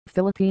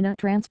Filipina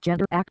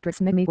transgender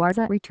actress Mimi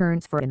Juareza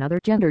returns for another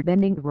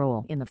gender-bending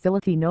role in the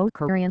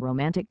Filipino-Korean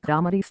romantic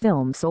comedy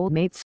film Seoul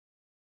Mates.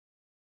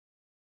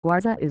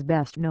 Juareza is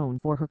best known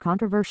for her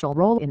controversial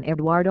role in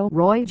Eduardo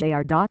Roy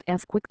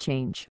Jr.'s Quick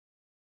Change.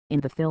 In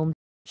the film,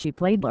 she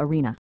played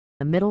Dorina,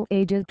 a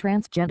middle-aged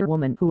transgender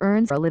woman who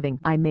earns a living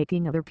by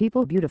making other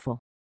people beautiful.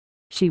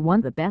 She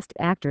won the Best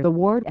Actor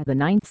award at the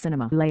 9th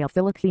Cinemalaya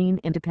Philippine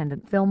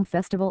Independent Film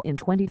Festival in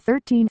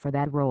 2013 for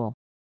that role.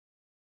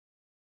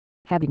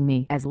 Having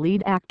me as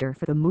lead actor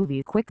for the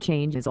movie Quick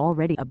Change is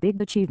already a big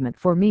achievement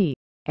for me,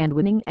 and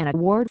winning an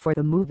award for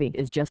the movie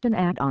is just an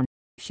add-on,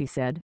 she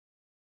said.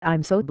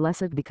 I'm so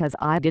blessed because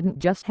I didn't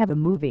just have a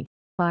movie,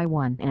 I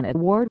won an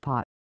award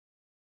pot.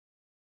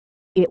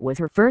 It was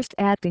her first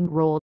acting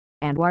role,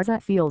 and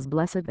Juareza feels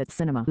blessed that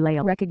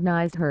Cinemalaya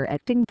recognized her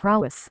acting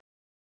prowess.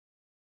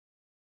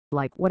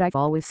 Like what I've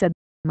always said,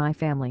 my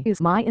family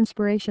is my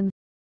inspiration.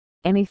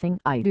 Anything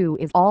I do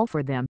is all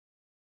for them.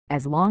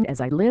 As long as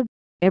I live,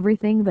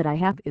 everything that I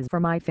have is for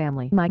my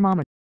family, my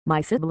mama,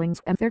 my siblings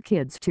and their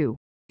kids too,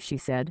 she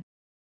said.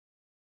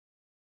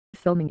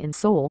 Filming in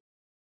Seoul.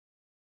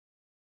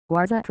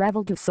 Juareza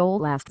traveled to Seoul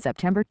last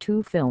September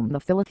to film the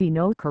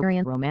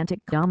Filipino-Korean romantic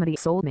comedy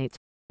Seoul Mates,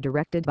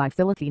 directed by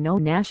Filipino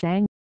na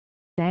Sang.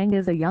 Sang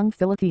is a young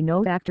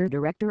Filipino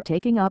actor-director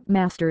taking up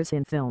masters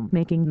in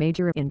filmmaking,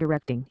 major in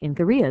directing in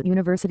Korea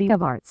University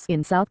of Arts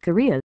in South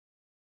Korea.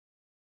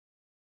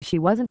 She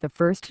wasn't the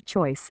first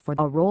choice for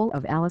the role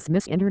of Alice.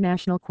 Miss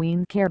International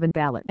Queen Karen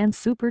Ballet and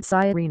Super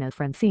Irina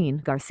Francine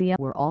Garcia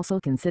were also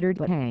considered,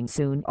 but Hang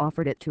soon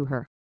offered it to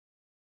her.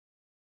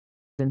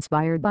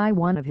 Inspired by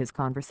one of his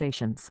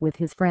conversations with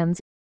his friends,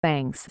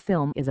 Fang's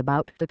film is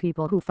about the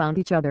people who found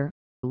each other,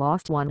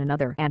 lost one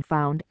another and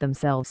found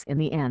themselves in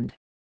the end.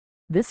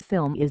 This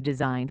film is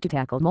designed to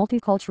tackle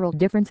multicultural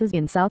differences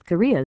in South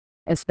Korea,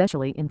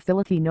 especially in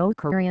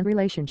Filipino-Korean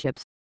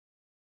relationships.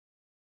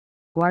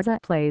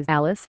 Juareza plays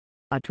Alice,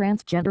 a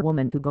transgender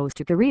woman who goes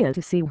to Korea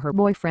to see her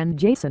boyfriend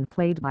Jason,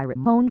 played by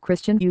Ramon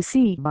Christian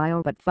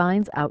Eusebio, but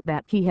finds out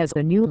that he has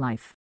a new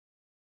life.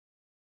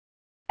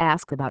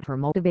 Asked about her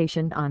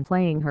motivation on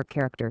playing her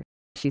character,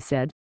 she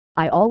said,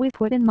 "I always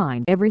put in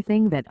mind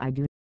everything that I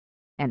do.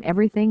 And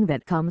everything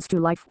that comes to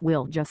life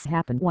will just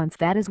happen once.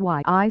 That is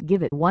why I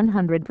give it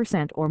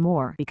 100% or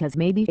more, because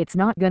maybe it's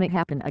not gonna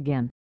happen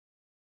again."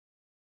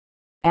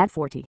 At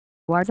 40,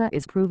 Juareza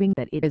is proving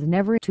that it is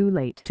never too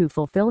late to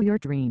fulfill your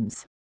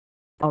dreams.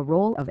 A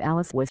role of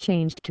Alice was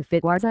changed to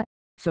fit Juareza,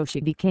 so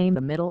she became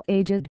a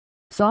middle-aged,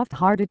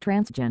 soft-hearted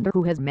transgender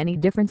who has many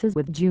differences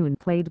with June,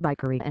 played by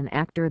Korean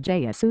actor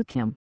Jae Soo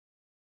Kim.